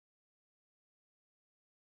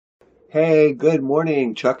Hey, good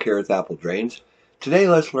morning. Chuck here with Apple Drains. Today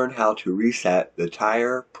let's learn how to reset the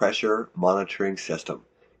tire pressure monitoring system.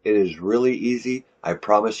 It is really easy. I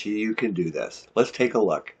promise you can do this. Let's take a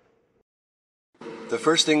look. The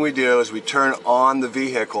first thing we do is we turn on the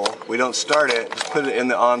vehicle. We don't start it, just put it in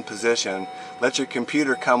the on position. Let your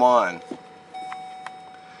computer come on.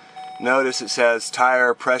 Notice it says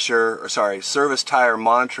service tire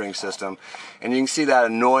monitoring system, and you can see that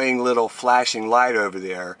annoying little flashing light over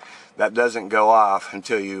there that doesn't go off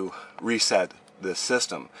until you reset the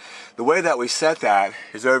system. The way that we set that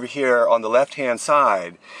is over here on the left hand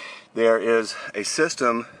side. There is a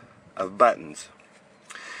system of buttons.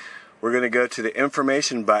 We're going to go to the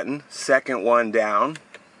information button, second one down,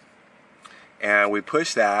 and we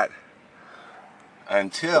push that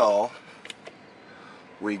until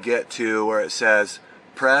we get to where it says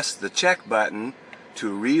press the check button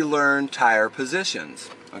to relearn tire positions.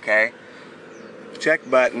 Okay? Check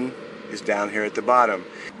button is down here at the bottom.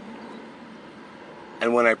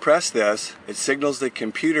 And when I press this, it signals the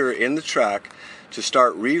computer in the truck to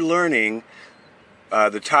start relearning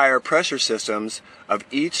the tire pressure systems of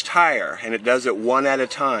each tire, and it does it one at a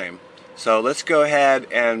time. So let's go ahead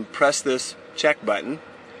and press this check button.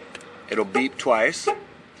 It'll beep twice.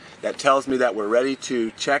 That tells me that we're ready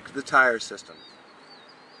to check the tire system.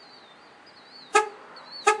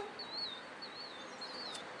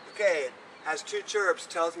 Okay, it has two chirps,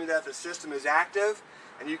 tells me that the system is active,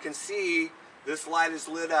 and you can see this light is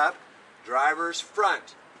lit up, driver's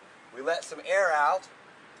front. We let some air out.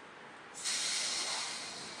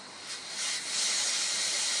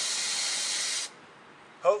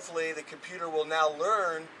 Hopefully the computer will now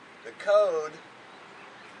learn the code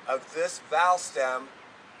of this valve stem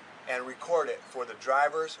and record it for the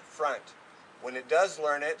driver's front. When it does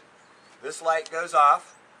learn it, this light goes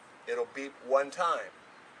off. It'll beep one time.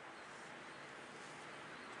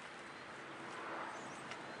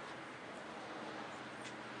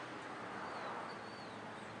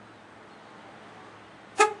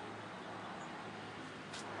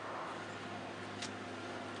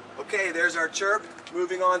 Okay, there's our chirp.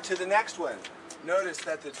 Moving on to the next one. Notice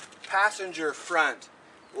that the passenger front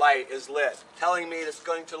light is lit, telling me it's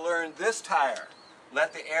going to learn this tire.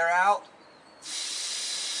 Let the air out.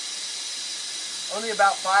 Only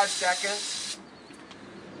about 5 seconds.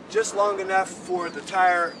 Just long enough for the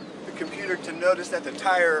computer to notice that the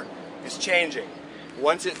tire is changing.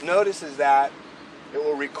 Once it notices that, it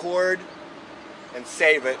will record and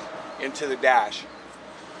save it into the dash.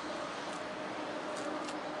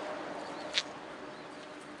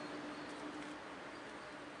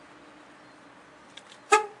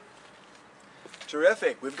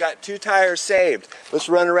 Terrific. We've got 2 tires saved. Let's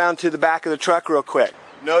run around to the back of the truck real quick.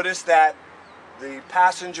 Notice that the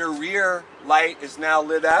passenger rear light is now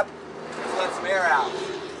lit up. Let's let some air out.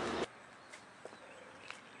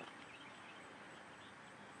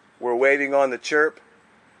 We're waiting on the chirp.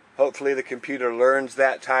 Hopefully the computer learns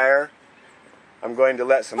that tire. I'm going to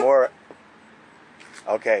let some more.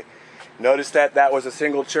 Okay. Notice that that was a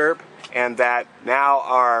single chirp and that now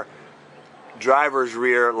our driver's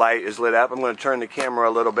rear light is lit up. I'm going to turn the camera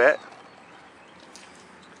a little bit.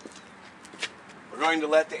 We're going to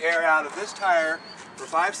let the air out of this tire for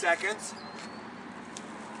 5 seconds.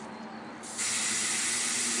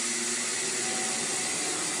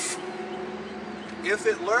 If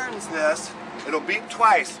it learns this, it'll beep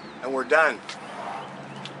twice and we're done.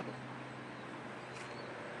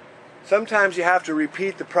 Sometimes you have to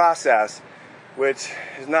repeat the process, which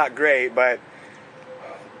is not great, but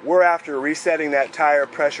we're after resetting that tire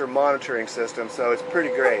pressure monitoring system, so it's pretty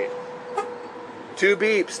great. 2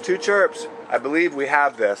 beeps, 2 chirps. I believe we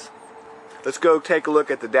have this. Let's go take a look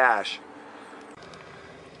at the dash.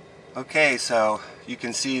 Okay, so you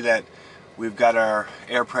can see that we've got our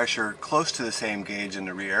air pressure close to the same gauge in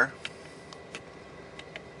the rear.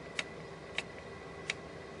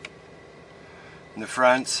 And the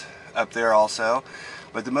front's up there also.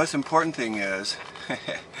 But the most important thing is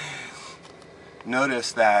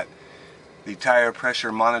notice that the tire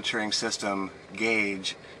pressure monitoring system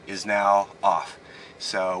gauge is now off.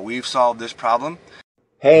 So we've solved this problem.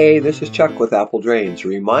 Hey, this is Chuck with Apple Drains,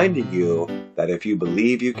 reminding you that if you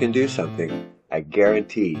believe you can do something, I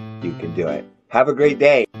guarantee you can do it. Have a great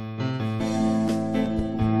day.